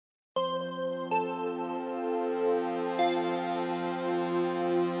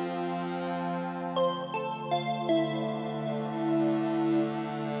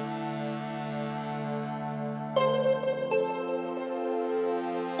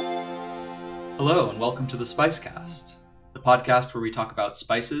Hello and welcome to the Spicecast, the podcast where we talk about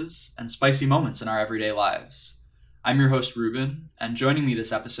spices and spicy moments in our everyday lives. I'm your host Ruben, and joining me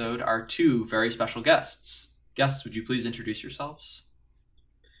this episode are two very special guests. Guests, would you please introduce yourselves?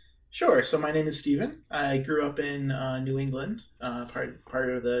 Sure. So my name is Steven. I grew up in New England, part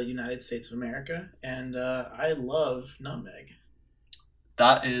of the United States of America, and I love nutmeg.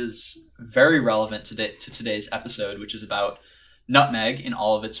 That is very relevant to today's episode, which is about nutmeg in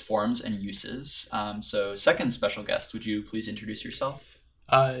all of its forms and uses. So second special guest, would you please introduce yourself?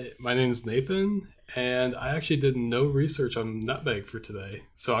 My name is Nathan, and I actually did no research on nutmeg for today,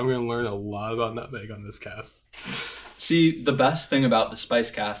 so I'm going to learn a lot about nutmeg on this cast. See, the best thing about the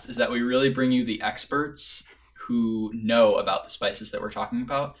Spicecast is that we really bring you the experts who know about the spices that we're talking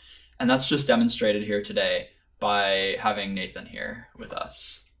about, and that's just demonstrated here today by having Nathan here with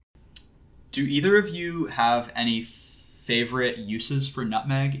us. Do either of you have any favorite uses for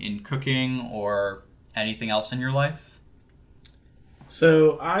nutmeg in cooking or anything else in your life?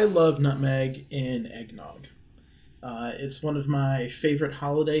 So I love nutmeg in eggnog. It's one of my favorite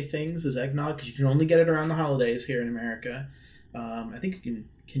holiday things is eggnog because you can only get it around the holidays here in America. I think you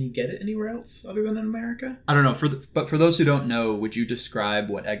can you get it anywhere else other than in America? I don't know. But for those who don't know, would you describe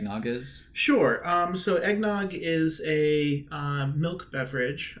what eggnog is? Sure. So eggnog is a milk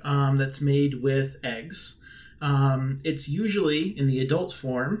beverage that's made with eggs. It's usually in the adult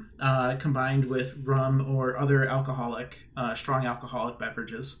form combined with rum or other strong alcoholic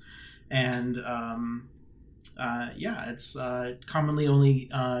beverages. And it's commonly only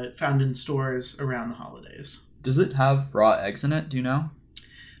found in stores around the holidays. Does it have raw eggs in it? Do you know?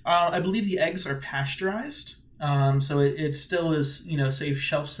 I believe the eggs are pasteurized, so it still is,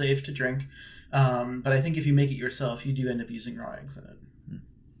 shelf safe to drink. But I think if you make it yourself, you do end up using raw eggs in it.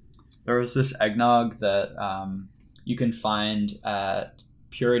 There was this eggnog that you can find at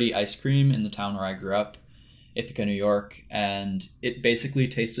Purity Ice Cream in the town where I grew up, Ithaca, New York, and it basically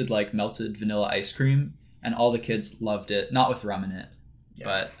tasted like melted vanilla ice cream, and all the kids loved it, not with rum in it,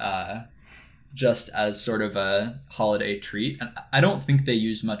 yes, but just as sort of a holiday treat. And I don't think they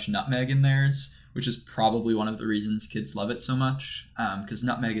use much nutmeg in theirs, which is probably one of the reasons kids love it so much, because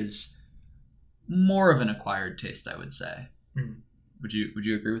nutmeg is more of an acquired taste, I would say. Mm. Would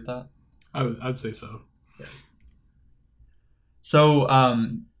you agree with that? I'd say so. Yeah. So,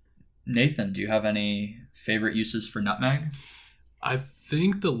 Nathan, do you have any favorite uses for nutmeg? I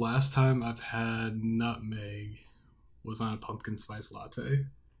think the last time I've had nutmeg was on a pumpkin spice latte.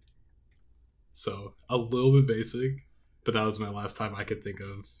 So, a little bit basic, but that was my last time I could think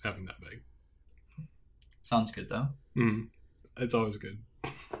of having nutmeg. Sounds good, though. It's always good.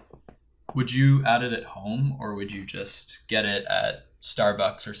 Would you add it at home, or would you just get it at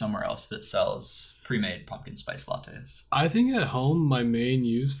Starbucks or somewhere else that sells pre-made pumpkin spice lattes? I think at home, my main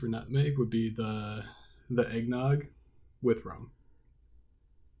use for nutmeg would be the eggnog with rum.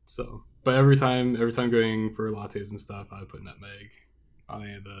 So, but every time going for lattes and stuff, I put nutmeg on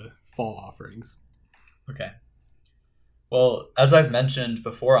any of the fall offerings. Okay. Well, as I've mentioned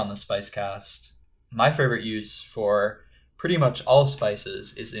before on the Spicecast, my favorite use for pretty much all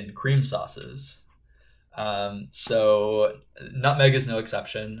spices is in cream sauces. So nutmeg is no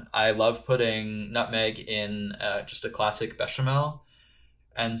exception. I love putting nutmeg in just a classic bechamel.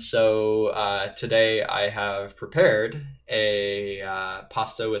 And so today I have prepared a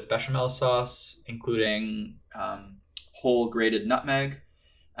pasta with bechamel sauce, including whole grated nutmeg.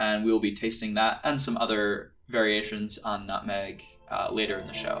 And we will be tasting that and some other variations on nutmeg later in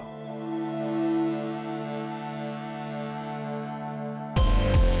the show.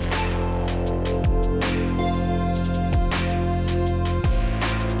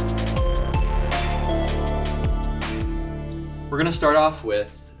 We're going to start off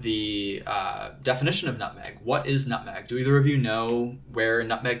with the definition of nutmeg. What is nutmeg? Do either of you know where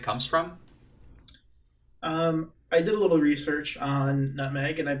nutmeg comes from? I did a little research on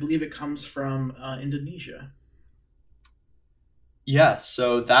nutmeg, and I believe it comes from Indonesia. Yes,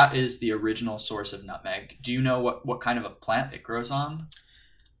 so that is the original source of nutmeg. Do you know what kind of a plant it grows on?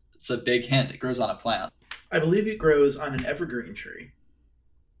 It's a big hint. It grows on a plant. I believe it grows on an evergreen tree.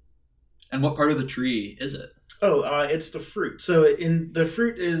 And what part of the tree is it? Oh, it's the fruit. So the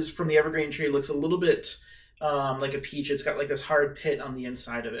fruit is from the evergreen tree. It looks a little bit like a peach. It's got like this hard pit on the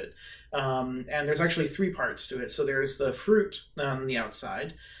inside of it. And there's actually three parts to it. So there's the fruit on the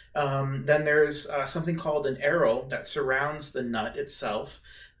outside. Then there's something called an aril that surrounds the nut itself.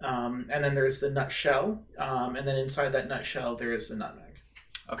 And then there's the nut shell. And then inside that nut shell, there is the nutmeg.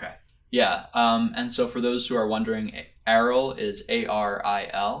 Okay. Yeah. And so for those who are wondering, aril is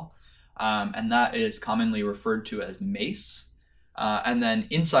ARIL. And that is commonly referred to as mace. And then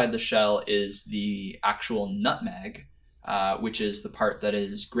inside the shell is the actual nutmeg, which is the part that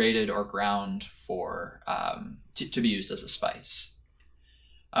is grated or ground for to be used as a spice.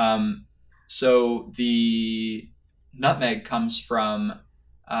 So the nutmeg comes from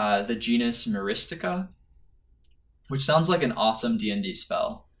the genus Myristica, which sounds like an awesome D&D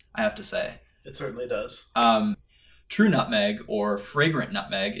spell, I have to say. It certainly does. True nutmeg, or fragrant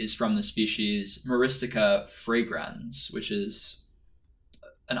nutmeg, is from the species Myristica fragrans, which is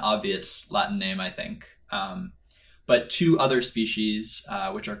an obvious Latin name, I think. But two other species,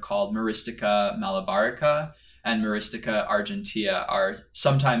 which are called Myristica malabarica and Myristica argentea, are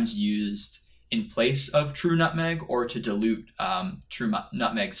sometimes used in place of true nutmeg or to dilute true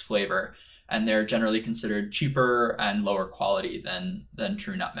nutmeg's flavor. And they're generally considered cheaper and lower quality than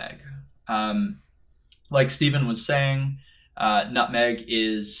true nutmeg. Like Stephen was saying, nutmeg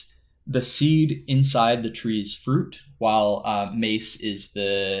is the seed inside the tree's fruit, while mace is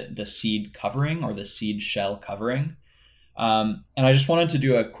the seed covering or the seed shell covering. And I just wanted to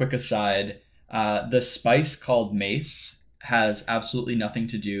do a quick aside. The spice called mace has absolutely nothing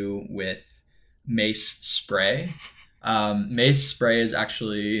to do with mace spray. Mace spray is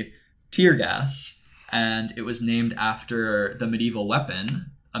actually tear gas, and it was named after the medieval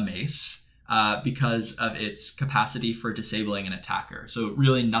weapon, a mace, because of its capacity for disabling an attacker. So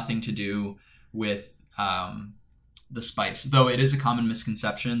really nothing to do with the spice, though it is a common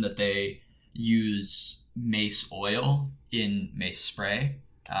misconception that they use mace oil in mace spray,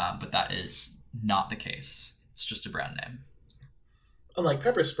 but that is not the case. It's just a brand name. Unlike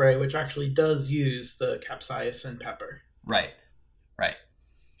pepper spray, which actually does use the capsaicin pepper. Right.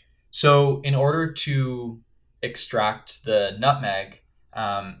 So in order to extract the nutmeg,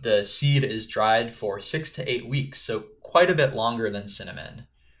 the seed is dried for 6 to 8 weeks, so quite a bit longer than cinnamon.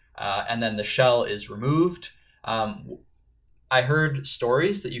 And then the shell is removed. I heard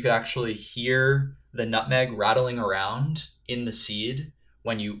stories that you could actually hear the nutmeg rattling around in the seed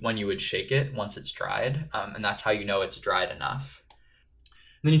when you would shake it once it's dried, and that's how you know it's dried enough.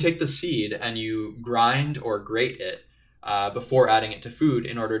 And then you take the seed and you grind or grate it before adding it to food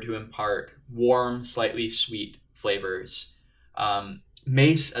in order to impart warm, slightly sweet flavors.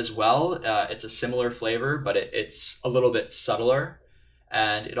 Mace as well, it's a similar flavor, but it's a little bit subtler.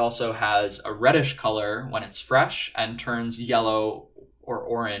 And it also has a reddish color when it's fresh and turns yellow or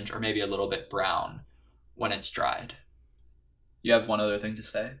orange or maybe a little bit brown when it's dried. You have one other thing to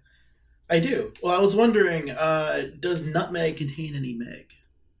say? I do. Well, I was wondering, does nutmeg contain any meg?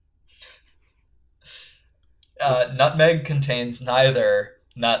 Nutmeg contains neither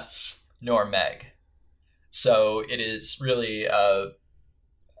nuts nor meg. So it is really a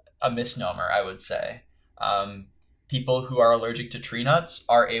misnomer, I would say. People who are allergic to tree nuts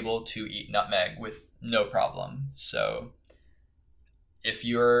are able to eat nutmeg with no problem. So if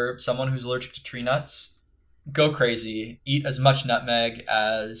you're someone who's allergic to tree nuts, go crazy. Eat as much nutmeg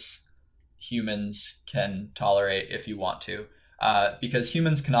as humans can tolerate if you want to, because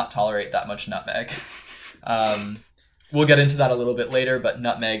humans cannot tolerate that much nutmeg. We'll get into that a little bit later, but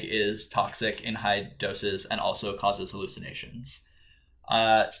nutmeg is toxic in high doses and also causes hallucinations.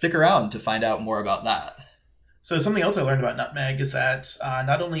 Stick around to find out more about that. So something else I learned about nutmeg is that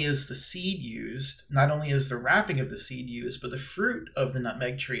not only is the seed used, not only is the wrapping of the seed used, but the fruit of the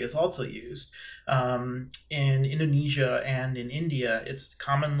nutmeg tree is also used. In Indonesia and in India, it's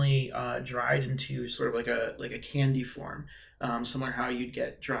commonly dried into sort of like a candy form, similar how you'd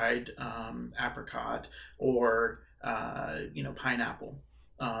get dried apricot or pineapple.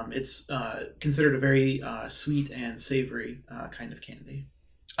 It's considered a very sweet and savory kind of candy.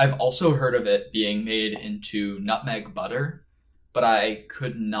 I've also heard of it being made into nutmeg butter, but I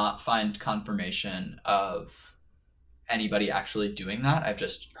could not find confirmation of anybody actually doing that. I've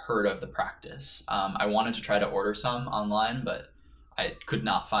just heard of the practice. I wanted to try to order some online, but I could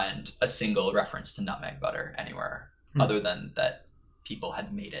not find a single reference to nutmeg butter anywhere other than that people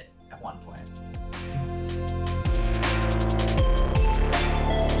had made it at one point.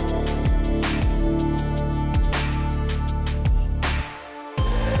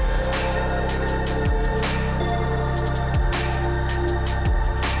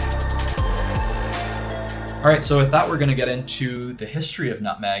 All right, so with that, we're going to get into the history of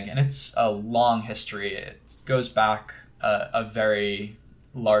nutmeg, and it's a long history. It goes back a very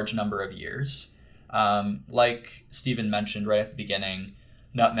large number of years. Like Stephen mentioned right at the beginning,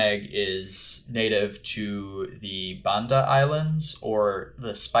 nutmeg is native to the Banda Islands or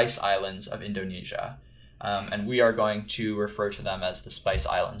the Spice Islands of Indonesia. And we are going to refer to them as the Spice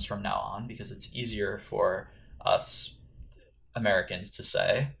Islands from now on because it's easier for us Americans to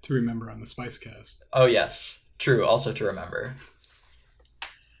say. To remember on the Spice Cast. Oh, yes. True. Also to remember.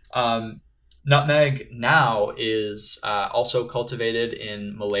 Nutmeg now is also cultivated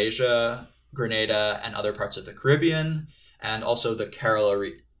in Malaysia, Grenada, and other parts of the Caribbean, and also the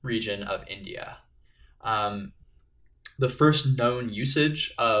Kerala region of India. The first known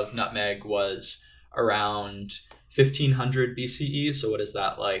usage of nutmeg was around 1500 BCE. So what is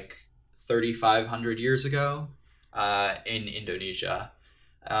that, like 3,500 years ago, in Indonesia.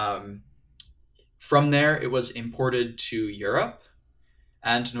 From there, it was imported to Europe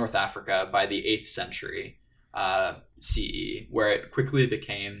and North Africa by the 8th century CE, where it quickly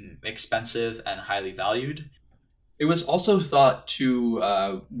became expensive and highly valued. It was also thought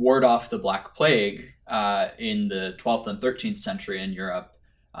to ward off the Black Plague in the 12th and 13th century in Europe,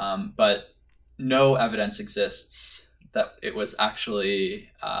 but no evidence exists that it was actually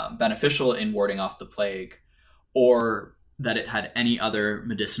beneficial in warding off the plague, or that it had any other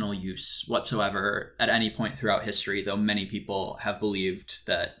medicinal use whatsoever at any point throughout history, though many people have believed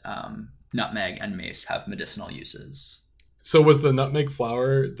that nutmeg and mace have medicinal uses. So was the nutmeg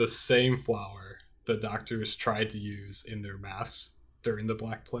flower the same flower the doctors tried to use in their masks during the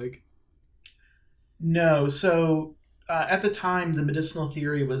Black Plague? No. So at the time, the medicinal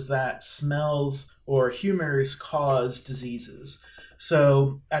theory was that smells or humors cause diseases.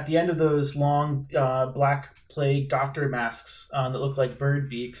 So at the end of those long Black Plague doctor masks that look like bird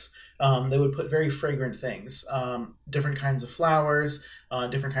beaks, they would put very fragrant things, different kinds of flowers,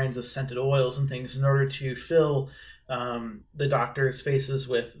 different kinds of scented oils and things, in order to fill the doctors' faces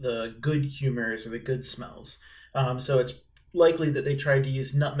with the good humors or the good smells. So it's likely that they tried to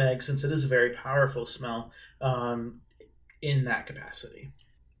use nutmeg, since it is a very powerful smell, in that capacity.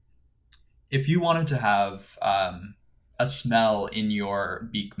 If you wanted to have a smell in your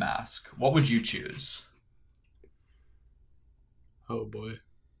beak mask, what would you choose? Oh boy.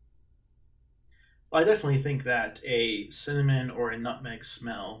 Well, I definitely think that a cinnamon or a nutmeg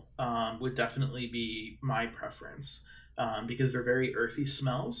smell would definitely be my preference, because they're very earthy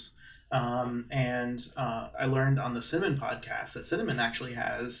smells. And I learned on the cinnamon podcast that cinnamon actually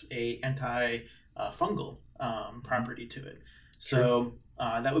has a anti-fungal property to it. So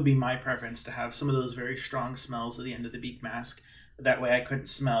that would be my preference, to have some of those very strong smells at the end of the beak mask. That way I couldn't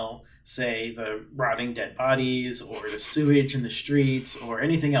smell, say, the rotting dead bodies or the sewage in the streets or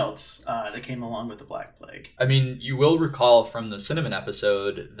anything else that came along with the Black Plague. I mean, you will recall from the cinnamon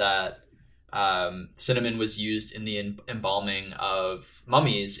episode that cinnamon was used in the embalming of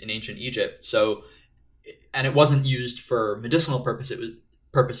mummies in ancient Egypt. So, and it wasn't used for medicinal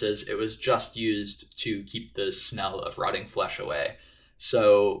purposes. It was just used to keep the smell of rotting flesh away.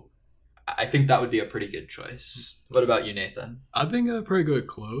 So I think that would be a pretty good choice. What about you, Nathan? I think I'd probably go with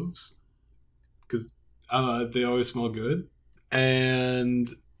cloves, because they always smell good. And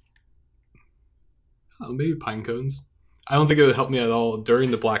maybe pine cones. I don't think it would help me at all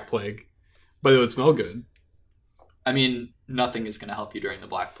during the Black Plague, but it would smell good. I mean, nothing is going to help you during the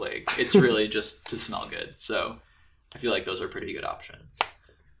Black Plague. It's really just to smell good. So I feel like those are pretty good options.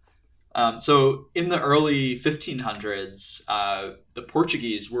 So in the early 1500s, the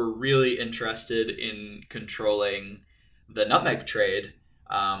Portuguese were really interested in controlling the nutmeg trade,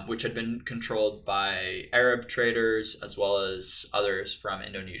 which had been controlled by Arab traders as well as others from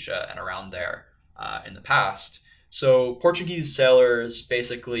Indonesia and around there in the past. So Portuguese sailors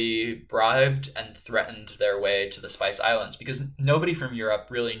basically bribed and threatened their way to the Spice Islands, because nobody from Europe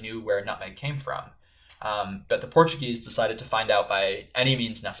really knew where nutmeg came from. But the Portuguese decided to find out by any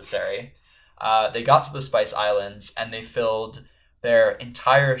means necessary. They got to the Spice Islands and they filled their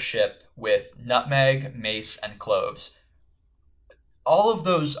entire ship with nutmeg, mace, and cloves. All of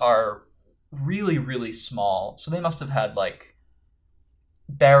those are really, really small, so they must have had like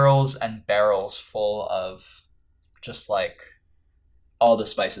barrels and barrels full of just like all the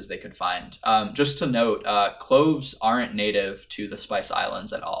spices they could find. Just to note, cloves aren't native to the Spice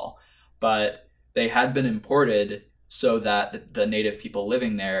Islands at all, but they had been imported so that the native people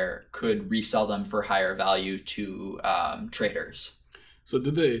living there could resell them for higher value to traders. So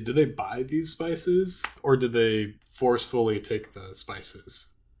did they buy these spices, or did they forcefully take the spices?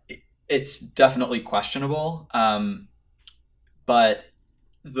 It's definitely questionable, but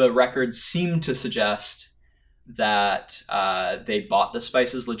the records seem to suggest that they bought the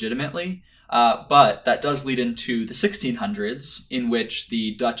spices legitimately. But that does lead into the 1600s, in which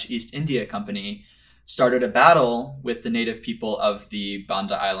the Dutch East India Company started a battle with the native people of the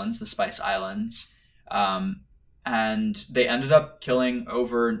Banda Islands, the Spice Islands, and they ended up killing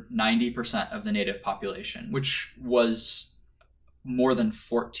over 90% of the native population, which was more than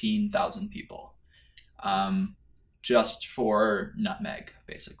 14,000 people, just for nutmeg,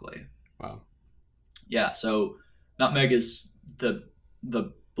 basically. Wow. Yeah, so nutmeg is the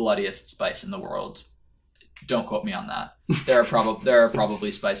bloodiest spice in the world. Don't quote me on that. There are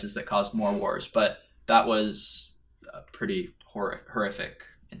probably spices that caused more wars, but that was a pretty horrific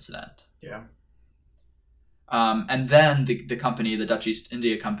incident. Yeah. And then the company, the Dutch East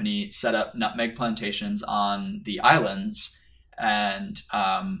India Company, set up nutmeg plantations on the islands and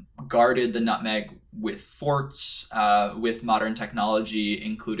guarded the nutmeg with forts, with modern technology,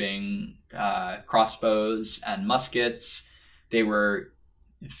 including crossbows and muskets. They were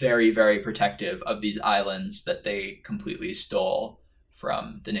very, very protective of these islands that they completely stole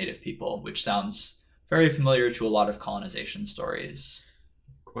from the native people, which sounds very familiar to a lot of colonization stories.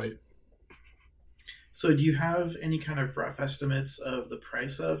 Quite. So do you have any kind of rough estimates of the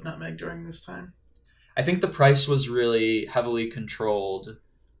price of nutmeg during this time? I think the price was really heavily controlled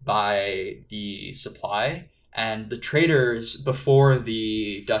by the supply, and the traders, before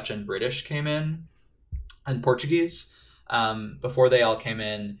the Dutch and British came in, and Portuguese, before they all came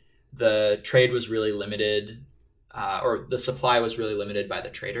in, the trade was really limited, or the supply was really limited by the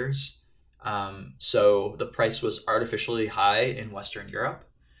traders. So the price was artificially high in Western Europe,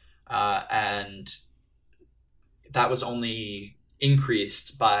 and that was only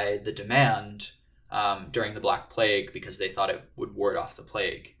increased by the demand during the Black Plague because they thought it would ward off the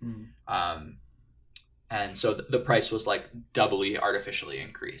plague. And so the price was like doubly artificially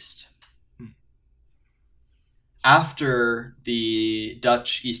increased. After the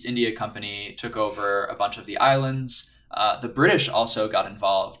Dutch East India Company took over a bunch of the islands, the British also got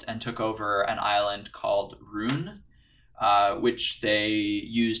involved and took over an island called Roon, which they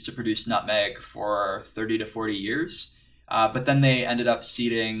used to produce nutmeg for 30 to 40 years. But then they ended up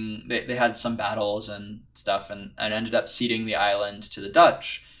ceding, they had some battles and stuff, and ended up ceding the island to the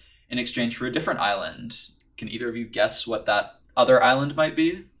Dutch in exchange for a different island. Can either of you guess what that other island might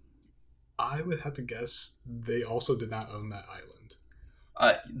be? I would have to guess they also did not own that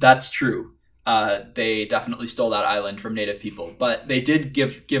island. That's true. They definitely stole that island from native people, but they did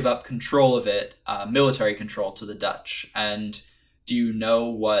give up control of it, military control, to the Dutch. And do you know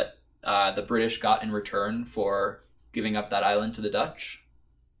what the British got in return for giving up that island to the Dutch?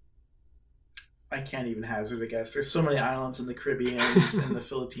 I can't even hazard a guess. There's so many islands in the Caribbean and the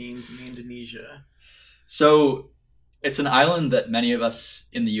Philippines and Indonesia. So it's an island that many of us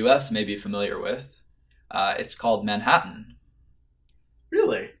in the U.S. may be familiar with. It's called Manhattan.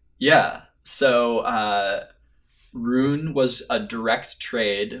 Really? Yeah. So Roon was a direct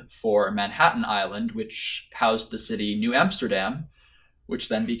trade for Manhattan Island, which housed the city New Amsterdam, which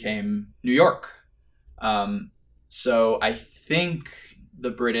then became New York. So I think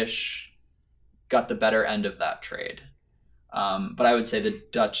the British got the better end of that trade. But I would say the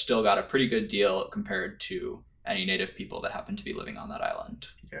Dutch still got a pretty good deal compared to any native people that happened to be living on that island.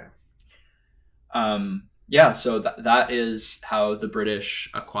 Yeah. So that is how the British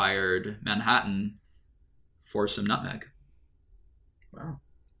acquired Manhattan for some nutmeg. Wow.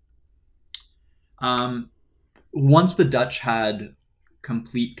 Once the Dutch had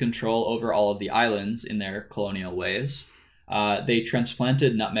complete control over all of the islands in their colonial ways, they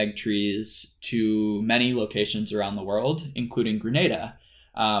transplanted nutmeg trees to many locations around the world, including Grenada.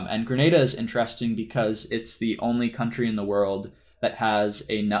 And Grenada is interesting because it's the only country in the world that has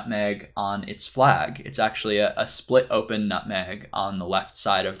a nutmeg on its flag. It's actually a split open nutmeg on the left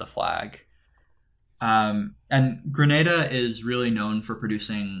side of the flag. And Grenada is really known for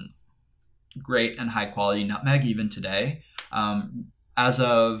producing great and high quality nutmeg even today. As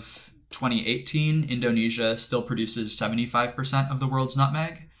of 2018, Indonesia still produces 75% of the world's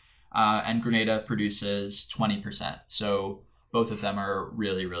nutmeg, and Grenada produces 20%. So both of them are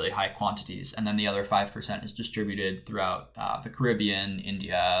really, really high quantities. And then the other 5% is distributed throughout the Caribbean,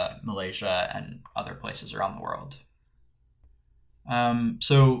 India, Malaysia, and other places around the world.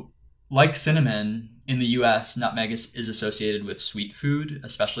 So like cinnamon, in the US, nutmeg is associated with sweet food,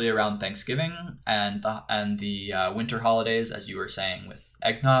 especially around Thanksgiving and the winter holidays, as you were saying, with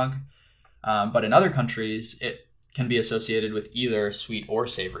eggnog. But in other countries, it can be associated with either sweet or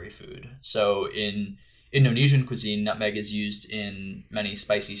savory food. So in Indonesian cuisine, nutmeg is used in many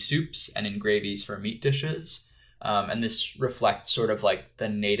spicy soups and in gravies for meat dishes. And this reflects sort of like the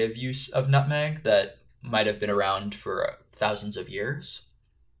native use of nutmeg that might have been around for thousands of years.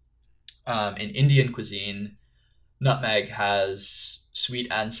 In Indian cuisine, nutmeg has sweet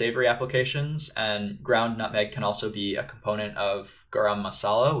and savory applications, and ground nutmeg can also be a component of garam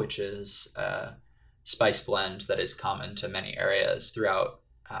masala, which is a spice blend that is common to many areas throughout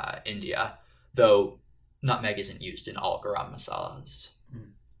India, though nutmeg isn't used in all garam masalas.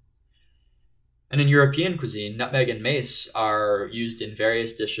 And in European cuisine, nutmeg and mace are used in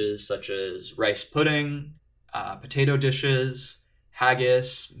various dishes such as rice pudding, potato dishes,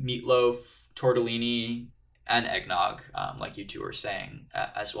 haggis, meatloaf, tortellini, and eggnog, like you two were saying,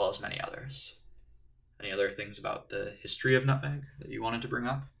 as well as many others. Any other things about the history of nutmeg that you wanted to bring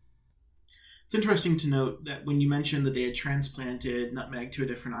up? It's interesting to note that when you mentioned that they had transplanted nutmeg to a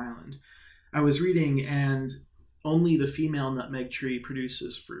different island, I was reading, and only the female nutmeg tree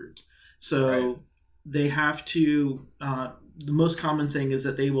produces fruit. So Right. they have to, the most common thing is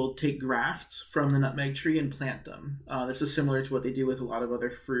that they will take grafts from the nutmeg tree and plant them. This is similar to what they do with a lot of other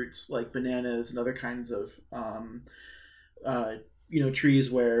fruits like bananas and other kinds of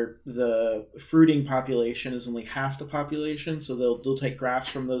trees where the fruiting population is only half the population. So they'll take grafts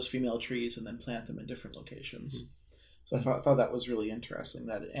from those female trees and then plant them in different locations. So I thought that was really interesting.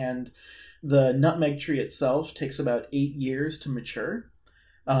 And the nutmeg tree itself takes about 8 years to mature.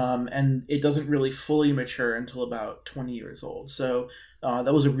 And it doesn't really fully mature until about 20 years old. So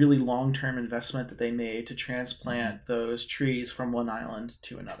that was a really long-term investment that they made to transplant those trees from one island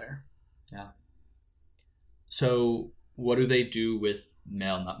to another. Yeah. So what do they do with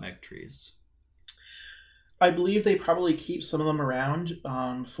male nutmeg trees? I believe they probably keep some of them around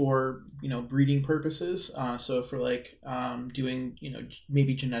for breeding purposes. So for doing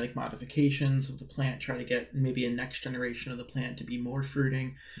maybe genetic modifications of the plant, try to get maybe a next generation of the plant to be more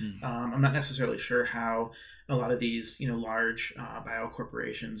fruiting. I'm not necessarily sure how a lot of these large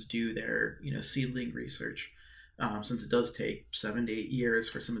biocorporations do their seedling research, since it does take 7 to 8 years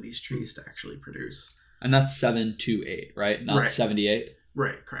for some of these trees to actually produce. And that's 7 to 8, right? Not Right. 78.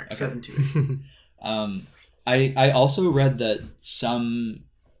 Right, correct. Okay. 7 to 8. I also read that some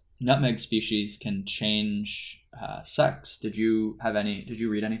nutmeg species can change sex. Did you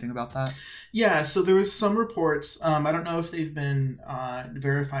read anything about that? Yeah, so there was some reports. I don't know if they've been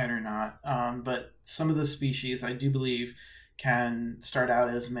verified or not, but some of the species, I do believe, can start out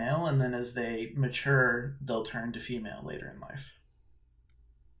as male, and then as they mature, they'll turn to female later in life.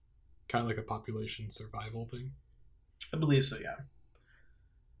 Kind of like a population survival thing. I believe so, yeah.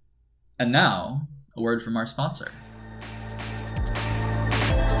 And now, a word from our sponsor.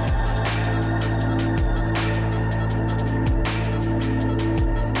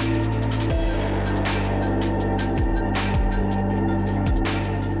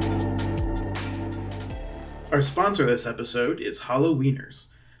 Our sponsor this episode is Hollow Wieners.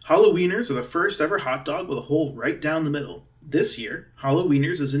 Hollow Wieners are the first ever hot dog with a hole right down the middle. This year, Hollow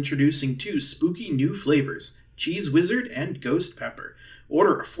Wieners is introducing 2 spooky new flavors, Cheese Wizard and Ghost Pepper.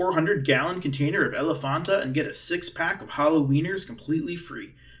 Order a 400-gallon container of Elefanta and get a 6-pack of Hollow Wieners completely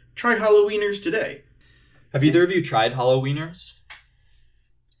free. Try Hollow Wieners today. Have either of you tried hollow wieners?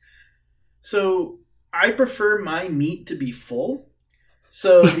 So, I prefer my meat to be full.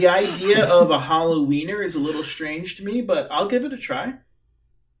 So, the idea of a hollow wiener is a little strange to me, but I'll give it a try.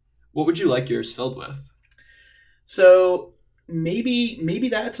 What would you like yours filled with? So, maybe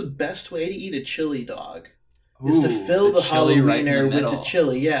that's the best way to eat a chili dog. Is to fill the hollow wiener with the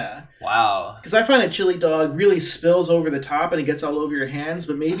chili, yeah. Wow. Because I find a chili dog really spills over the top and it gets all over your hands,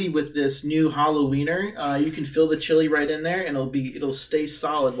 but maybe with this new hollow wiener, you can fill the chili right in there and it'll stay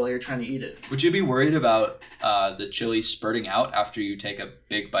solid while you're trying to eat it. Would you be worried about the chili spurting out after you take a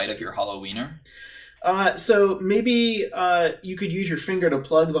big bite of your hollow wiener? So maybe you could use your finger to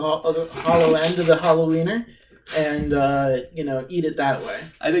plug the hollow end of the hollow wiener and eat it that way.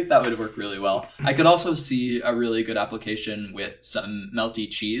 I think that would work really well. I could also see a really good application with some melty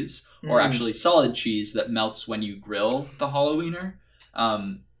cheese, or actually solid cheese that melts when you grill the hollow wiener.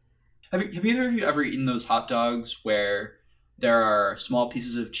 Have either of you ever eaten those hot dogs where there are small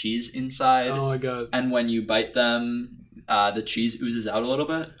pieces of cheese inside? Oh my god. And when you bite them, the cheese oozes out a little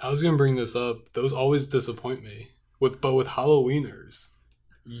bit? I was going to bring this up. Those always disappoint me. But with hollow wieners,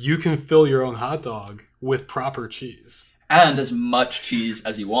 you can fill your own hot dog with proper cheese. And as much cheese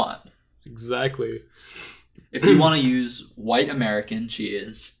as you want. Exactly. If you want to use white American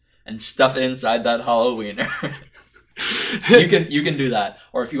cheese and stuff it inside that hollow wiener, you can do that.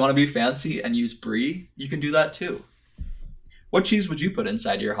 Or if you want to be fancy and use brie, you can do that too. What cheese would you put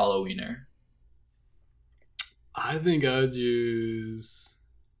inside your hollow wiener? I think I'd use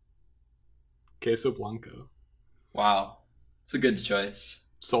queso blanco. Wow. It's a good choice.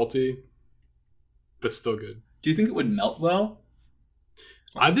 Salty, but still good. Do you think it would melt well?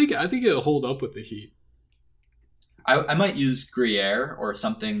 I think it'll hold up with the heat. I might use Gruyere or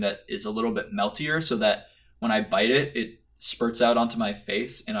something that is a little bit meltier so that when I bite it, it spurts out onto my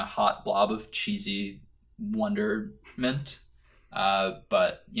face in a hot blob of cheesy wonderment.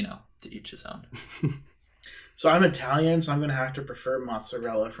 But, to each his own. So I'm Italian, so I'm going to have to prefer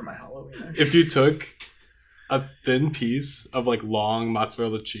mozzarella for my hollow wiener. If you took a thin piece of like long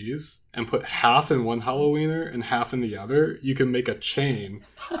mozzarella cheese and put half in one Halloweener and half in the other, you can make a chain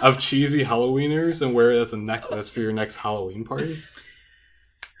of cheesy Halloweeners and wear it as a necklace for your next Halloween party.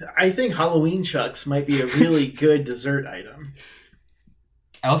 I think Halloween chucks might be a really good dessert item.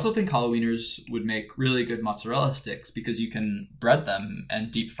 I also think Halloweeners would make really good mozzarella sticks because you can bread them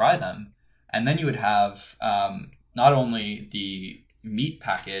and deep fry them. And then you would have not only the meat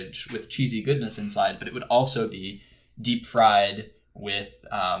package with cheesy goodness inside, but it would also be deep fried with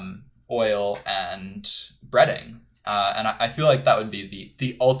oil and breading. And I feel like that would be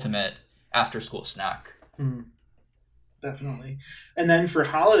the ultimate after-school snack. Definitely. And then for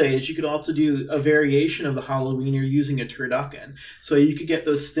holidays, you could also do a variation of the Halloweener using a turducken. So you could get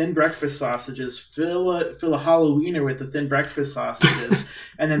those thin breakfast sausages, fill a Halloweener with the thin breakfast sausages,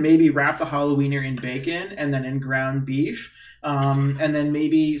 and then maybe wrap the Halloweener in bacon and then in ground beef. And then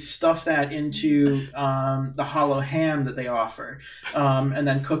maybe stuff that into the hollow ham that they offer. And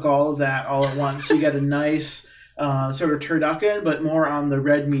then cook all of that all at once. So you get a nice sort of turducken, but more on the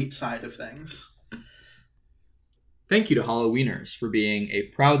red meat side of things. Thank you to Halloweeners for being a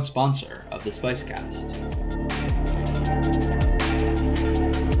proud sponsor of the Spicecast.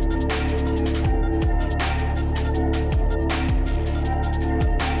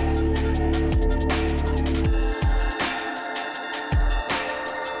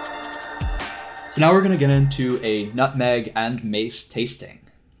 So now we're going to get into a nutmeg and mace tasting.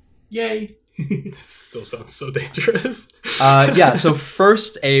 Yay! It still sounds so dangerous. So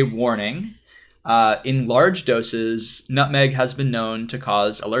first, a warning. In large doses, nutmeg has been known to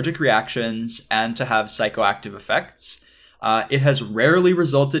cause allergic reactions and to have psychoactive effects. It has rarely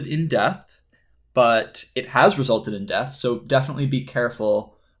resulted in death, but it has resulted in death, so definitely be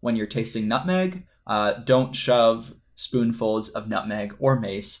careful when you're tasting nutmeg. Don't shove spoonfuls of nutmeg or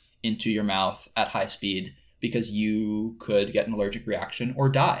mace into your mouth at high speed because you could get an allergic reaction or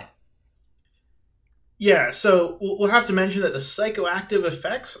die. Yeah, so we'll have to mention that the psychoactive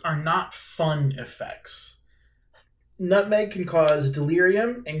effects are not fun effects. Nutmeg can cause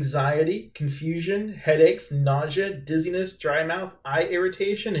delirium, anxiety, confusion, headaches, nausea, dizziness, dry mouth, eye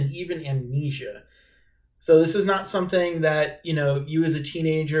irritation, and even amnesia. So this is not something that, you as a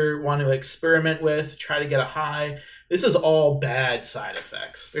teenager want to experiment with, try to get a high. This is all bad side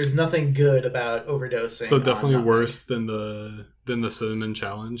effects. There's nothing good about overdosing. So definitely worse than the cinnamon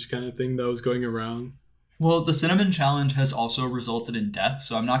challenge kind of thing that was going around. Well, the cinnamon challenge has also resulted in death,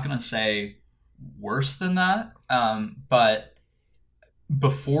 so I'm not going to say worse than that. But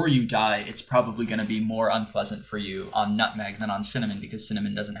before you die, it's probably going to be more unpleasant for you on nutmeg than on cinnamon because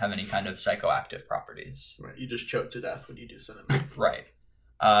cinnamon doesn't have any kind of psychoactive properties. Right, you just choke to death when you do cinnamon. Right.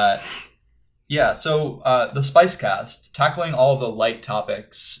 So the Spicecast, tackling all the light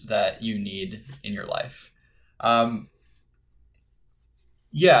topics that you need in your life. Be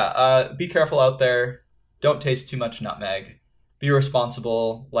careful out there. Don't taste too much nutmeg. Be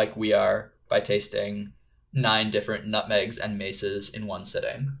responsible, like we are, by tasting 9 different nutmegs and maces in one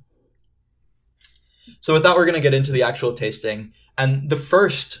sitting. So with that, we're going to get into the actual tasting. And the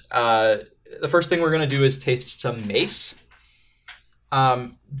first thing we're going to do is taste some mace.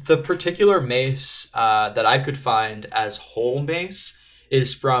 The particular mace that I could find as whole mace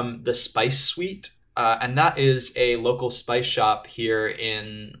is from the Spice Suite. And that is a local spice shop here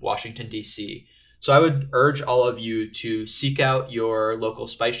in Washington, D.C., So I would urge all of you to seek out your local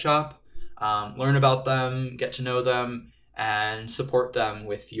spice shop, learn about them, get to know them, and support them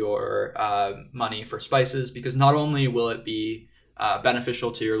with your money for spices, because not only will it be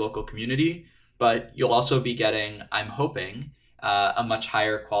beneficial to your local community, but you'll also be getting, I'm hoping, a much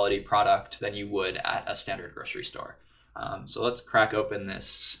higher quality product than you would at a standard grocery store. So let's crack open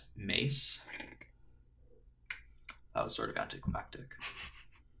this mace. That was sort of anticlimactic.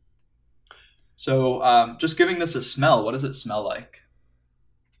 So just giving this a smell, what does it smell like?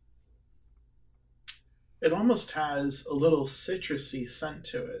 It almost has a little citrusy scent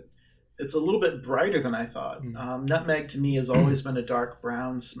to it. It's a little bit brighter than I thought. Nutmeg to me has always been a dark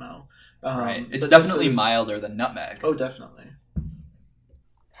brown smell. Right. It's definitely milder than nutmeg. Oh, definitely.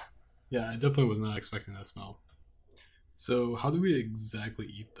 Yeah, I definitely was not expecting that smell. So how do we exactly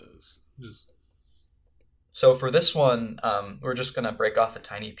eat those? So for this one, we're just going to break off a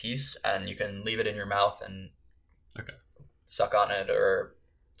tiny piece, and you can leave it in your mouth and suck on it or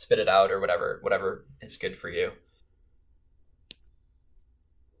spit it out or whatever is good for you.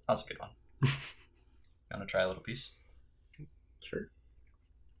 That was a good one. You want to try a little piece? Sure.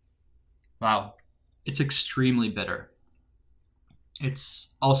 Wow. It's extremely bitter.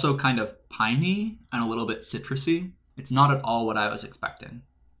 It's also kind of piney and a little bit citrusy. It's not at all what I was expecting.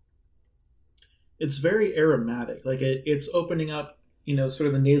 it's very aromatic. Like it's opening up, sort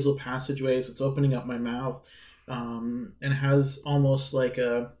of the nasal passageways. It's opening up my mouth, and has almost like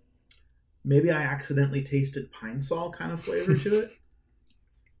maybe I accidentally tasted pine sol kind of flavor to it.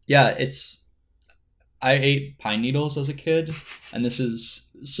 Yeah, I ate pine needles as a kid, and this is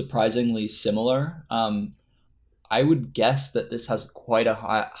surprisingly similar. I would guess that this has quite a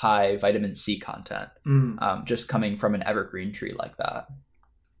high vitamin C content, just coming from an evergreen tree like that.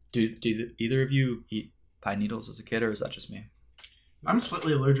 Do either of you eat pine needles as a kid, or is that just me? I'm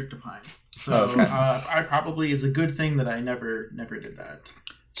slightly allergic to pine, so okay. I probably is a good thing that I never did that.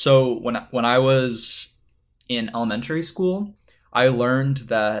 So when I was in elementary school, I learned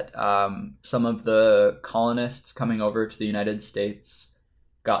that some of the colonists coming over to the United States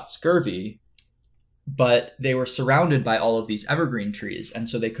got scurvy, but they were surrounded by all of these evergreen trees, and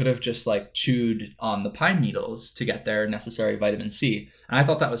so they could have just like chewed on the pine needles to get their necessary vitamin C. And I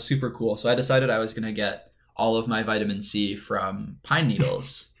thought that was super cool, so I decided I was going to get all of my vitamin C from pine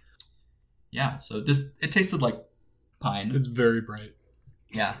needles. Yeah, so it tasted like pine. It's very bright.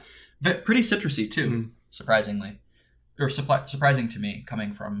 Yeah, but pretty citrusy too, surprisingly. Or surprising to me,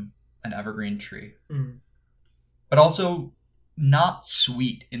 coming from an evergreen tree. But also not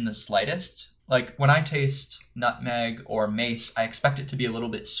sweet in the slightest. Like when I taste nutmeg or mace, I expect it to be a little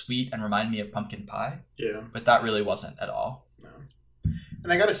bit sweet and remind me of pumpkin pie. Yeah. But that really wasn't at all. No.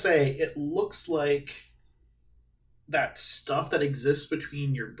 And I gotta say, it looks like that stuff that exists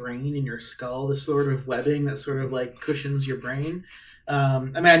between your brain and your skull, the sort of webbing that sort of like cushions your brain.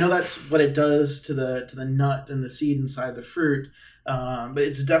 I know that's what it does to the nut and the seed inside the fruit, but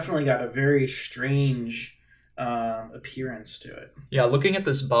it's definitely got a very strange appearance to it. Yeah, looking at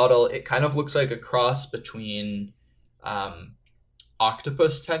this bottle, it kind of looks like a cross between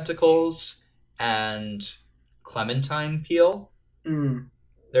octopus tentacles and clementine peel.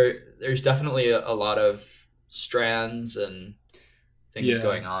 There's definitely a lot of strands and things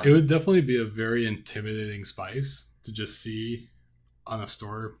going on. It would definitely be a very intimidating spice to just see on a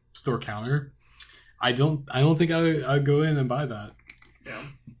store counter. I don't think I'd go in and buy that.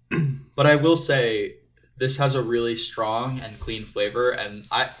 Yeah. But I will say this has a really strong and clean flavor, and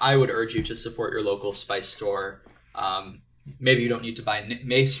I would urge you to support your local spice store. Maybe you don't need to buy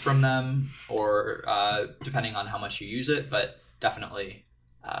mace from them, or depending on how much you use it, but definitely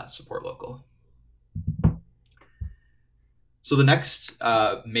support local. So the next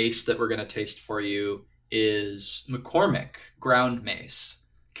mace that we're going to taste for you is McCormick ground mace,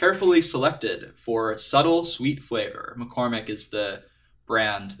 carefully selected for subtle sweet flavor. McCormick is the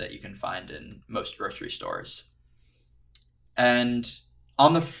brand that you can find in most grocery stores. And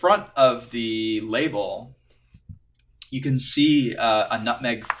on the front of the label, you can see a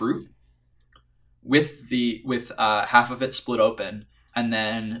nutmeg fruit with half of it split open, and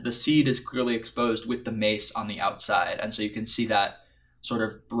then the seed is clearly exposed with the mace on the outside, and so you can see that sort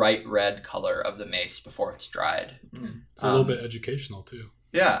of bright red color of the mace before it's dried. It's a little bit educational too.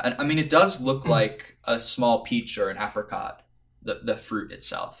 Yeah, and I mean it does look like a small peach or an apricot, the fruit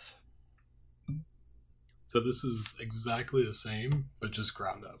itself. So this is exactly the same, but just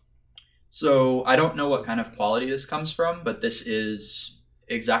ground up. So I don't know what kind of quality this comes from, but this is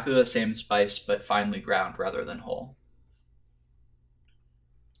exactly the same spice, but finely ground rather than whole.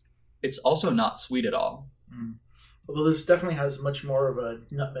 It's also not sweet at all. Although this definitely has much more of a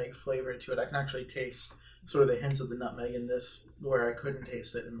nutmeg flavor to it. I can actually taste sort of the hints of the nutmeg in this where I couldn't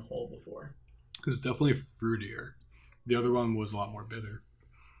taste it in the whole before. It's definitely fruitier. The other one was a lot more bitter.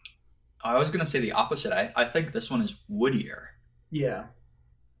 I was going to say the opposite. I think this one is woodier. Yeah.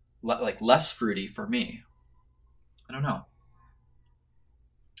 Like less fruity for me. I don't know.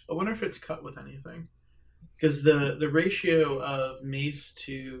 I wonder if it's cut with anything. Because the ratio of mace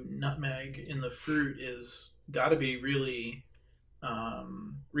to nutmeg in the fruit is got to be really,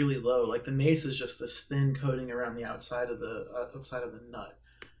 really low. Like the mace is just this thin coating around the outside of the nut.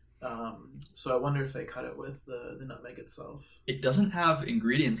 So I wonder if they cut it with the nutmeg itself. It doesn't have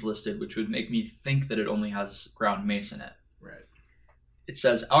ingredients listed, which would make me think that it only has ground mace in it. Right. It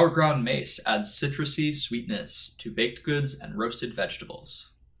says, our ground mace adds citrusy sweetness to baked goods and roasted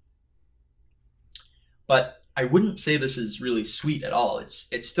vegetables. But I wouldn't say this is really sweet at all. It's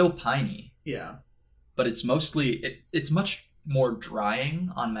still piney. Yeah. But it's mostly, it's much more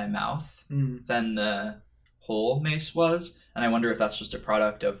drying on my mouth than the whole mace was. And I wonder if that's just a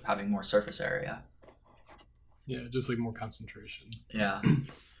product of having more surface area. Yeah, just like more concentration. Yeah.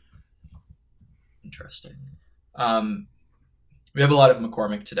 Interesting. We have a lot of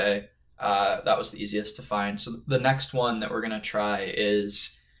McCormick today. That was the easiest to find. So the next one that we're going to try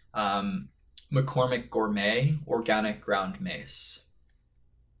is McCormick Gourmet Organic Ground Mace.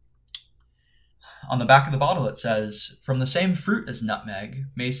 On the back of the bottle, it says, "From the same fruit as nutmeg,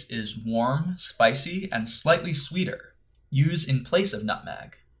 mace is warm, spicy, and slightly sweeter. Use in place of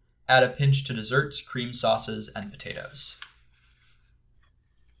nutmeg. Add a pinch to desserts, cream sauces, and potatoes."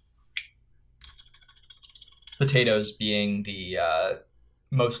 Potatoes being the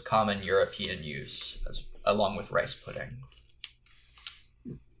most common European use, along with rice pudding.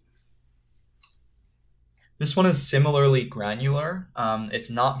 This one is similarly granular. It's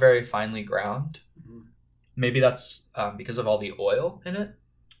not very finely ground. Maybe that's because of all the oil in it.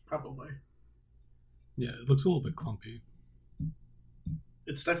 Probably. Yeah, it looks a little bit clumpy.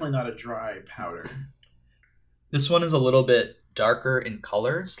 It's definitely not a dry powder. This one is a little bit darker in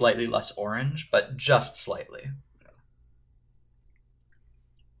color, slightly less orange, but just slightly.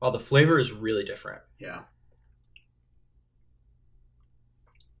 Well, the flavor is really different. Yeah.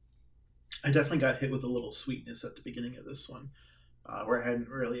 I definitely got hit with a little sweetness at the beginning of this one, where I hadn't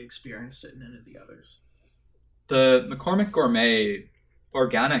really experienced it in any of the others. The McCormick Gourmet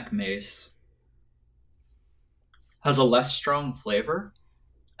organic mace has a less strong flavor,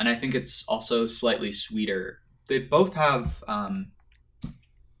 and I think it's also slightly sweeter. They both have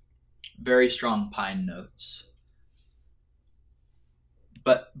very strong pine notes,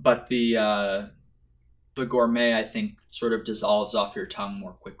 but the Gourmet, I think, sort of dissolves off your tongue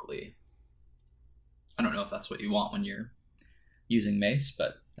more quickly. I don't know if that's what you want when you're using mace,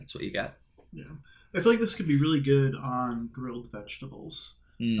 but that's what you get. Yeah. I feel like this could be really good on grilled vegetables.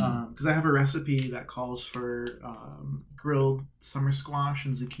 Because I have a recipe that calls for grilled summer squash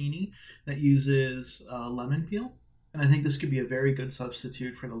and zucchini that uses lemon peel. And I think this could be a very good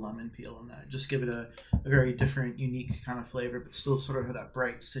substitute for the lemon peel in that. Just give it a very different, unique kind of flavor, but still sort of have that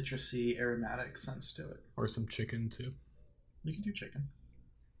bright, citrusy, aromatic sense to it. Or some chicken, too. You can do chicken.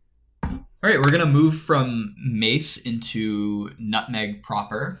 All right, we're going to move from mace into nutmeg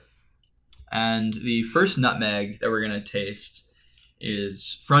proper. And the first nutmeg that we're going to taste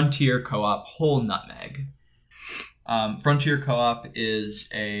is Frontier Co-op Whole Nutmeg. Frontier Co-op is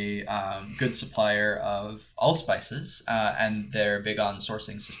a good supplier of allspices, and they're big on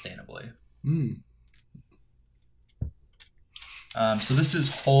sourcing sustainably. So this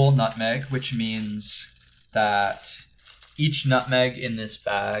is whole nutmeg, which means that each nutmeg in this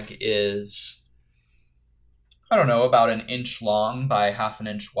bag is, I don't know, about 1 inch long by half an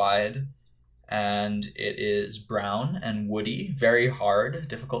inch wide. And it is brown and woody, very hard,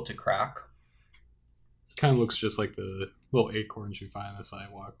 difficult to crack. Kind of looks just like the little acorns you find on the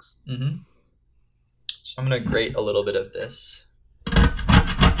sidewalks. Mm-hmm. So I'm going to grate a little bit of this.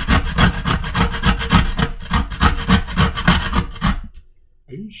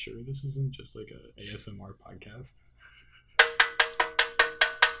 Are you sure this isn't just like a ASMR podcast?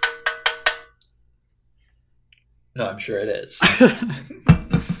 No, I'm sure it is.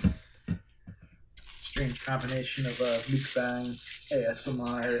 Strange combination of mukbang,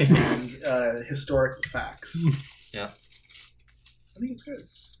 ASMR, and historical facts. Yeah. I think it's good.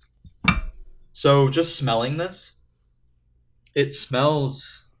 So just smelling this, it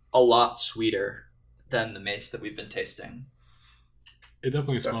smells a lot sweeter than the mace that we've been tasting. It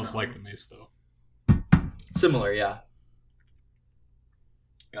definitely smells like the mace, though. Similar, yeah.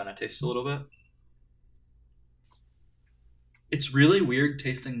 You want to taste a little bit? It's really weird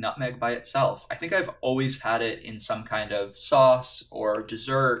tasting nutmeg by itself. I think I've always had it in some kind of sauce or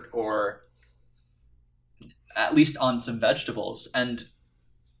dessert or at least on some vegetables. And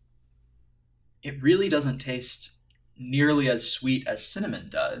it really doesn't taste nearly as sweet as cinnamon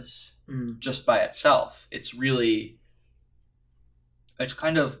does just by itself. It's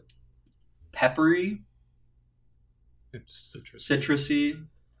kind of peppery, It's citrusy,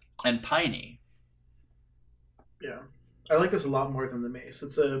 and piney. Yeah. I like this a lot more than the mace.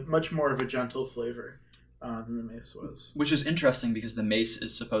 It's a much more of a gentle flavor than the mace was. Which is interesting because the mace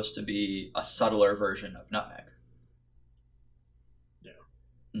is supposed to be a subtler version of nutmeg.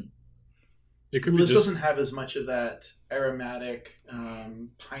 Yeah. It could be this just... doesn't have as much of that aromatic,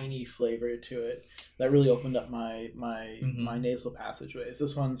 piney flavor to it. That really opened up my nasal passageways.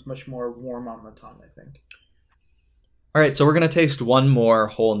 This one's much more warm on the tongue, I think. All right, so we're going to taste one more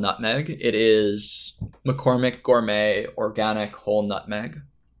whole nutmeg. It is McCormick Gourmet Organic Whole Nutmeg.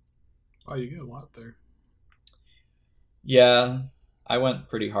 Oh, you get a lot there. Yeah, I went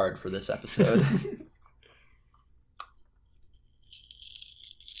pretty hard for this episode.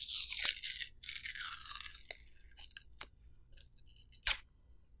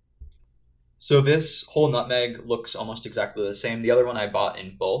 So this whole nutmeg looks almost exactly the same. The other one I bought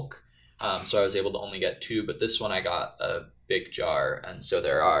in bulk. So I was able to only get 2, but this one I got a big jar, and so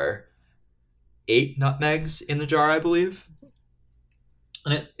there are 8 nutmegs in the jar, I believe.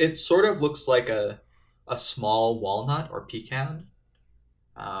 And it sort of looks like a small walnut or pecan.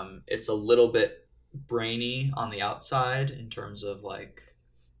 It's a little bit brainy on the outside in terms of like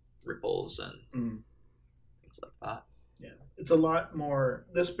ripples and things like that. Yeah, it's a lot more.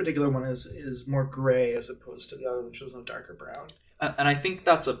 This particular one is more gray as opposed to the other, which was a darker brown. And I think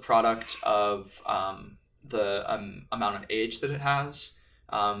that's a product of the amount of age that it has.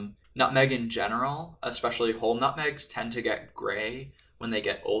 Nutmeg in general, especially whole nutmegs, tend to get gray when they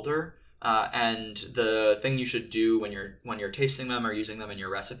get older. And the thing you should do when you're tasting them or using them in your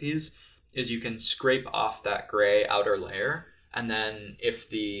recipes is you can scrape off that gray outer layer, and then if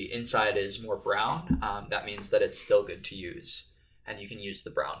the inside is more brown, that means that it's still good to use, and you can use the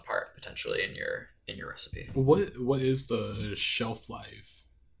brown part potentially in your recipe. What is the shelf life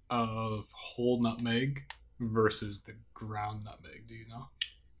of whole nutmeg versus the ground nutmeg? Do you know?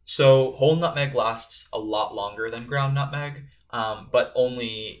 So whole nutmeg lasts a lot longer than ground nutmeg, but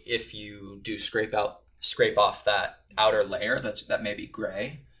only if you do scrape off that outer layer that may be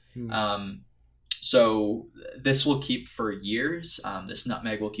gray. So this will keep for years. This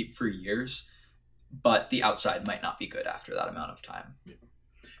nutmeg will keep for years, but the outside might not be good after that amount of time. Yeah.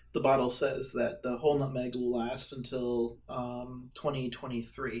 The bottle says that the whole nutmeg will last until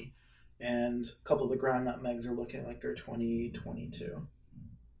 2023, and a couple of the ground nutmegs are looking like they're 2022.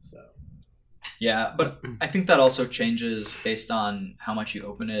 So. Yeah, but I think that also changes based on how much you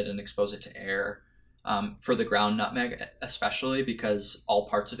open it and expose it to air. For the ground nutmeg, especially because all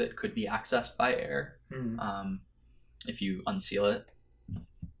parts of it could be accessed by air if you unseal it.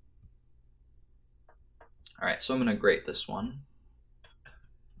 All right, so I'm going to grate this one.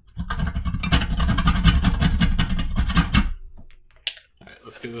 All right,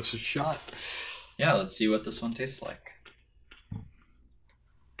 let's give this a shot. Yeah, let's see what this one tastes like.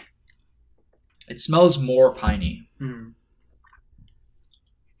 It smells more piney.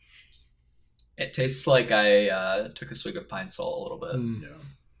 It tastes like I took a swig of pine salt a little bit.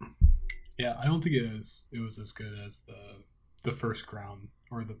 Yeah, I don't think it was as good as the first ground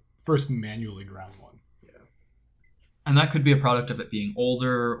or the first manually ground one. Yeah, and that could be a product of it being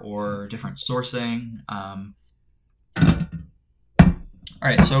older or different sourcing. All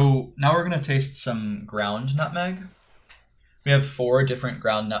right, so now we're going to taste some ground nutmeg. We have 4 different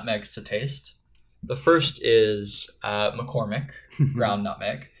ground nutmegs to taste. The first is McCormick ground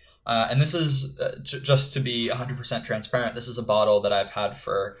nutmeg. And this is, just to be 100% transparent, this is a bottle that I've had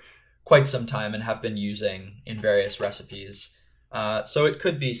for quite some time and have been using in various recipes. So it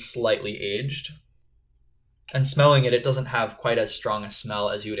could be slightly aged. And smelling it, it doesn't have quite as strong a smell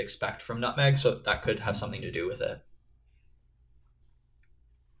as you would expect from nutmeg, so that could have something to do with it.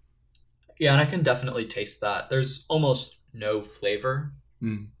 Yeah, and I can definitely taste that. There's almost no flavor.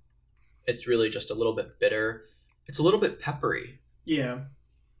 It's really just a little bit bitter. It's a little bit peppery. Yeah.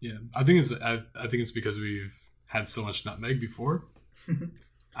 Yeah, I think it's because we've had so much nutmeg before.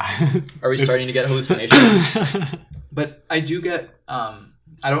 Are we starting to get hallucinations? But I do get.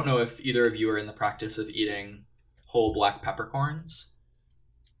 I don't know if either of you are in the practice of eating whole black peppercorns.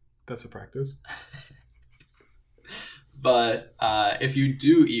 That's a practice. But if you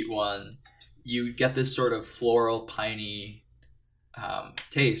do eat one, you get this sort of floral, piney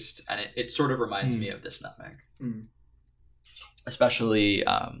taste, and it sort of reminds me of this nutmeg. Especially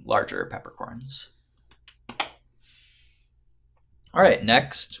larger peppercorns. All right,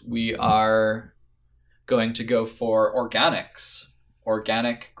 next we are going to go for organics.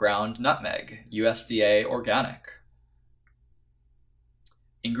 Organic ground nutmeg, USDA organic.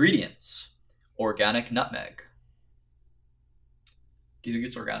 Ingredients, organic nutmeg. Do you think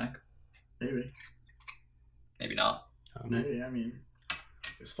it's organic? Maybe. Maybe not. Maybe, I mean,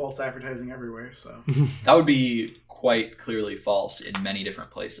 there's false advertising everywhere, so. That would be quite clearly false in many different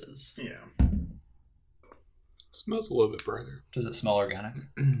places. Yeah. It smells a little bit brighter. Does it smell organic?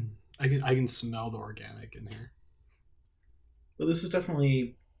 I can smell the organic in here. But this is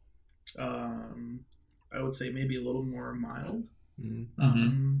definitely, I would say maybe a little more mild than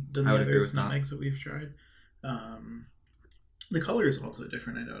the other nutmegs that we've tried. The color is also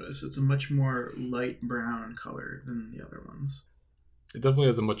different, I noticed. It's a much more light brown color than the other ones. It definitely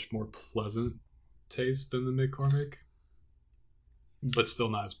has a much more pleasant taste than the McCormick, but still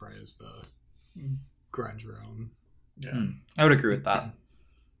not as bright as the grind your own. Yeah, I would agree with that.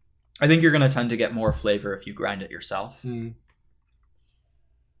 I think you're going to tend to get more flavor if you grind it yourself.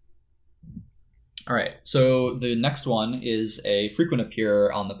 All right, so the next one is a frequent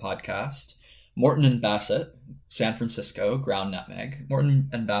appearer on the podcast, Morton and Bassett, San Francisco, ground nutmeg. Morton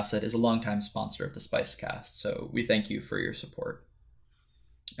and Bassett is a longtime sponsor of the Spice Cast, so we thank you for your support.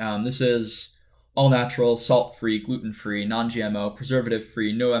 This is all natural, salt-free, gluten-free, non-GMO,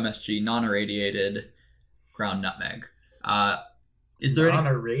 preservative-free, no MSG, non-irradiated ground nutmeg. Is there any?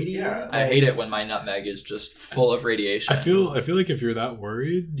 Non-irradiated? Yeah. I hate it when my nutmeg is just full of radiation. I feel like if you're that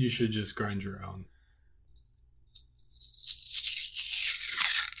worried, you should just grind your own.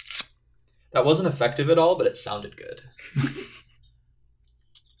 That wasn't effective at all, but it sounded good.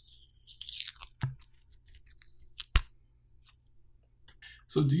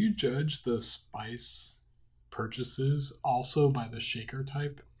 So do you judge the spice purchases also by the shaker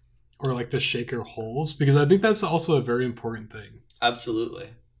type? Or like the shaker holes? Because I think that's also a very important thing. Absolutely.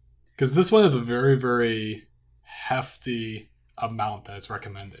 Because this one is a very, very hefty amount that it's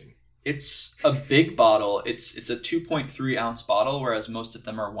recommending. It's a big bottle. It's a 2.3 ounce bottle, whereas most of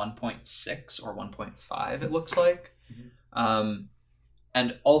them are 1.6 or 1.5, it looks like. Mm-hmm.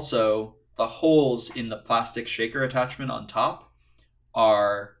 And also, the holes in the plastic shaker attachment on top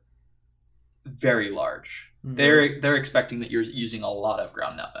are very large. Mm-hmm. They're expecting that you're using a lot of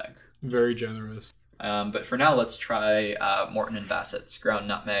ground nutmeg. Very generous. But for now, let's try Morton and Bassett's ground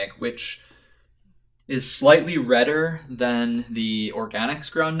nutmeg, which is slightly redder than the Organics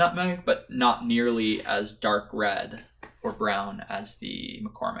ground nutmeg, but not nearly as dark red or brown as the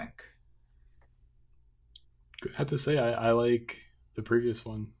McCormick. I have to say, I like the previous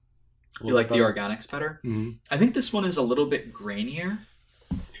one. You like the Organics better? Mm-hmm. I think this one is a little bit grainier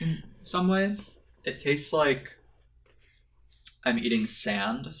in some way. It tastes like I'm eating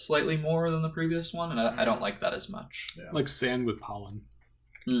sand slightly more than the previous one, and I don't like that as much. Yeah. Like sand with pollen.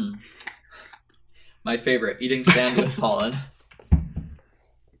 My favorite, eating sand with pollen.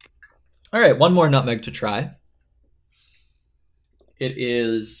 All right, one more nutmeg to try. It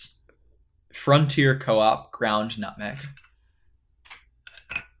is Frontier Co-op ground nutmeg.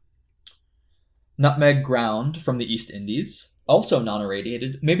 Nutmeg ground from the East Indies, also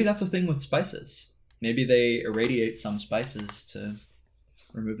non-irradiated. Maybe that's a thing with spices. Maybe they irradiate some spices to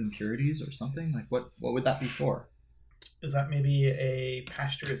remove impurities or something. Like what would that be for? Is that maybe a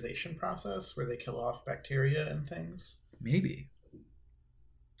pasteurization process where they kill off bacteria and things? Maybe.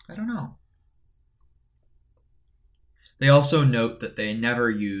 I don't know. They also note that they never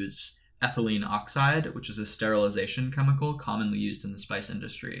use ethylene oxide, which is a sterilization chemical commonly used in the spice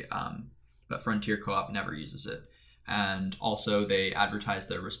industry. But Frontier Co-op never uses it. And also they advertise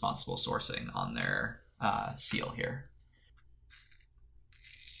their responsible sourcing on their seal here.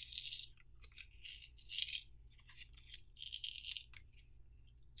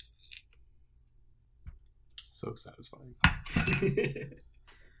 So satisfying.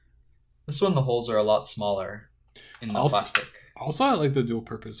 This one, the holes are a lot smaller in the plastic. Also, I like the dual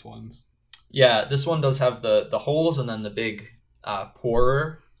purpose ones. Yeah, this one does have the holes and then the big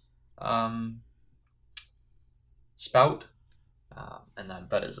pourer spout. And then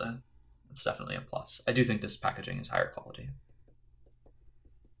it's definitely a plus. I do think this packaging is higher quality.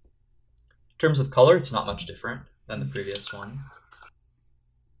 In terms of color, it's not much different than the previous one.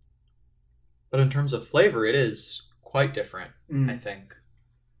 But in terms of flavor, it is quite different, I think.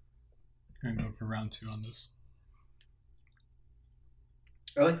 I'm going to go for round 2 on this.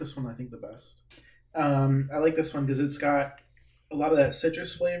 I like this one, I think, the best. I like this one because it's got a lot of that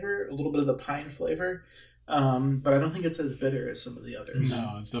citrus flavor, a little bit of the pine flavor, but I don't think it's as bitter as some of the others.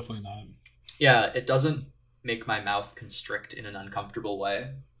 No, it's definitely not. Yeah, it doesn't make my mouth constrict in an uncomfortable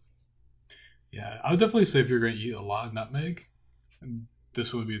way. Yeah, I would definitely say if you're going to eat a lot of nutmeg,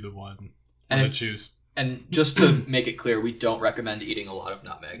 this would be the one to choose. And just to make it clear, we don't recommend eating a lot of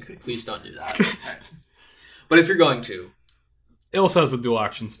nutmeg. Please don't do that. But if you're going to. It also has a dual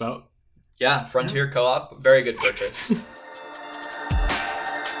action spout. Yeah, Frontier Co-op, very good purchase.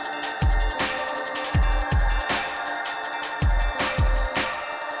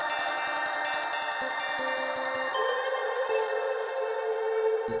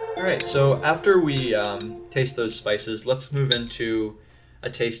 All right, so after we taste those spices, let's move into a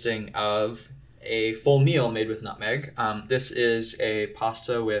tasting of a full meal made with nutmeg. This is a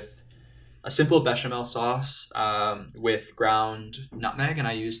pasta with a simple bechamel sauce with ground nutmeg, and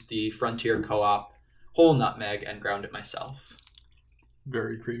I used the Frontier Co-op whole nutmeg and ground it myself.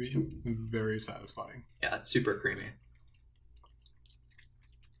 Very creamy and very satisfying. Yeah, it's super creamy.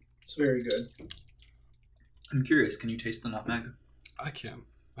 It's very good. I'm curious, can you taste the nutmeg? I can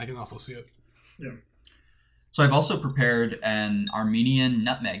also see it. Yeah. So I've also prepared an Armenian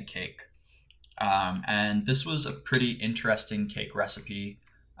nutmeg cake. And this was a pretty interesting cake recipe.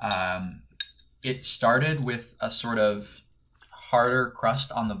 It started with a sort of harder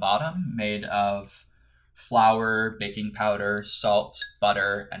crust on the bottom made of flour, baking powder, salt,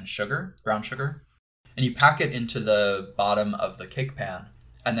 butter, and sugar, brown sugar. And you pack it into the bottom of the cake pan.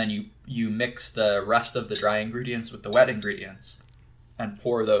 and then you mix the rest of the dry ingredients with the wet ingredients and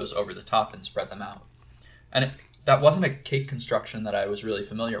pour those over the top and spread them out. And that wasn't a cake construction that I was really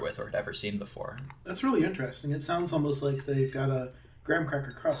familiar with or had ever seen before. That's really interesting. It sounds almost like they've got a graham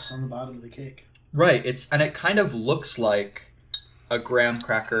cracker crust on the bottom of the cake. Right. It kind of looks like a graham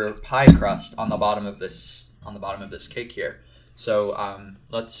cracker pie crust on the bottom of this cake here. So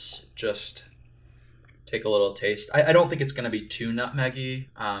let's just take a little taste. I don't think it's going to be too nutmeggy.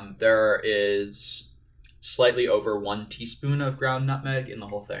 There is slightly over 1 teaspoon of ground nutmeg in the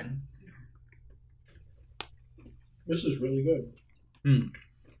whole thing. This is really good.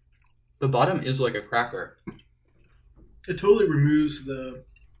 The bottom is like a cracker. It totally removes the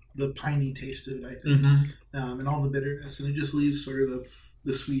piney taste of it, I think, and all the bitterness, and it just leaves sort of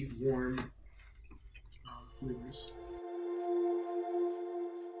the sweet, warm flavors.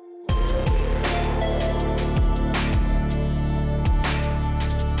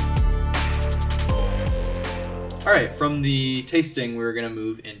 All right, from the tasting, we're going to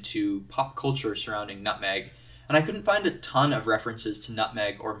move into pop culture surrounding nutmeg. And I couldn't find a ton of references to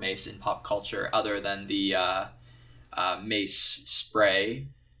nutmeg or mace in pop culture other than the mace spray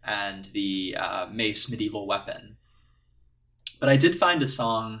and the mace medieval weapon. But I did find a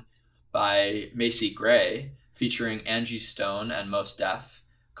song by Macy Gray featuring Angie Stone and Mos Def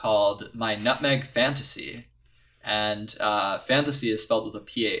called My Nutmeg Fantasy. And fantasy is spelled with a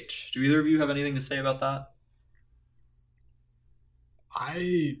PH. Do either of you have anything to say about that?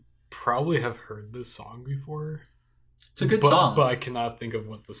 I probably have heard this song before. It's a good song. But I cannot think of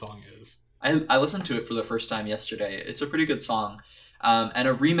what the song is. I listened to it for the first time yesterday. It's a pretty good song. And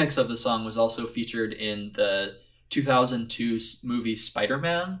a remix of the song was also featured in the 2002 movie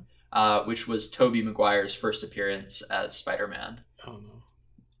Spider-Man, which was Tobey Maguire's first appearance as Spider-Man. Oh,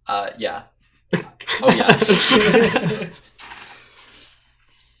 no. Yeah. Oh, yes.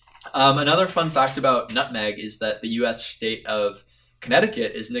 Another fun fact about nutmeg is that the U.S. state of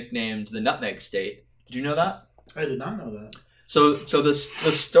Connecticut is nicknamed the Nutmeg State. Did you know that? I did not know that. So the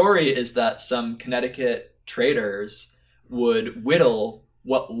story is that some Connecticut traders would whittle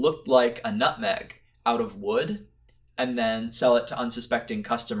what looked like a nutmeg out of wood and then sell it to unsuspecting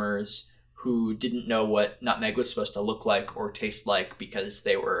customers who didn't know what nutmeg was supposed to look like or taste like because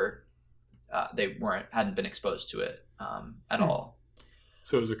they hadn't been exposed to it at all.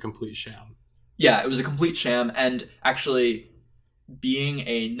 So it was a complete sham. Yeah, it was a complete sham, and actually being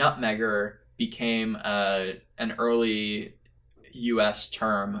a nutmegger became an early U.S.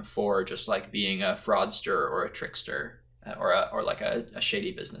 term for just like being a fraudster or a trickster or like a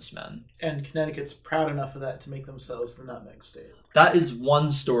shady businessman. And Connecticut's proud enough of that to make themselves the Nutmeg State. That is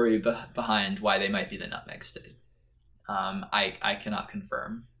one story behind why they might be the Nutmeg State. I cannot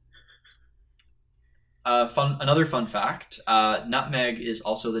confirm. Another fun fact, nutmeg is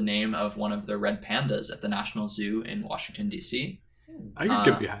also the name of one of the red pandas at the National Zoo in Washington, D.C. I could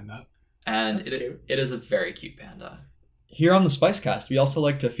get behind that. And it is a very cute panda. Here on the Spicecast, we also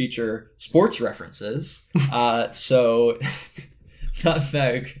like to feature sports references. So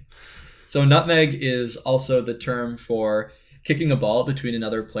nutmeg is also the term for kicking a ball between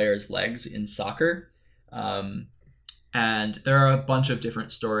another player's legs in soccer. And there are a bunch of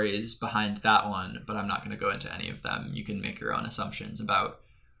different stories behind that one, but I'm not going to go into any of them. You can make your own assumptions about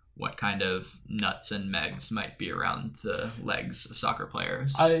what kind of nuts and megs might be around the legs of soccer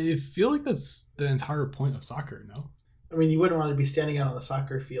players. I feel like that's the entire point of soccer, no? I mean, you wouldn't want to be standing out on the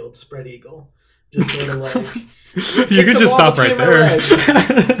soccer field spread eagle. Just sort of like... You could just stop right there.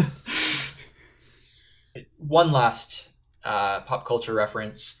 One last pop culture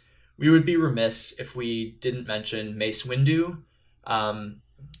reference. We would be remiss if we didn't mention Mace Windu,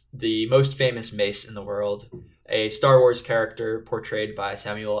 the most famous mace in the world, a Star Wars character portrayed by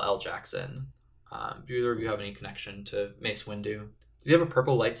Samuel L. Jackson. Do either of you have any connection to Mace Windu? Does he have a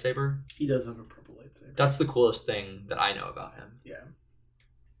purple lightsaber? He does have a purple lightsaber. That's the coolest thing that I know about him. Yeah.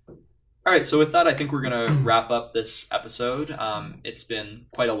 All right, so with that, I think we're going to wrap up this episode. It's been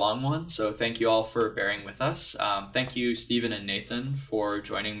quite a long one, so thank you all for bearing with us. Thank you, Stephen and Nathan, for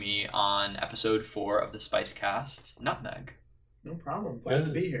joining me on episode 4 of the Spicecast, Nutmeg. No problem. Glad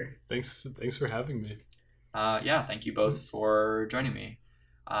to be here. Thanks for having me. Thank you both for joining me.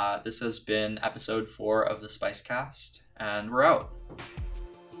 This has been episode 4 of the Spicecast, and we're out.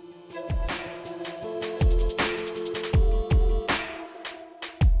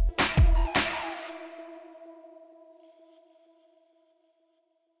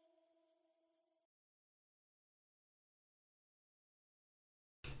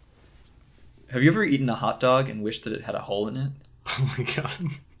 Have you ever eaten a hot dog and wished that it had a hole in it? Oh my god.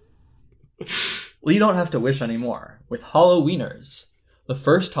 Well, you don't have to wish anymore with Hollow Wieners. The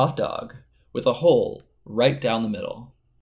first hot dog with a hole right down the middle.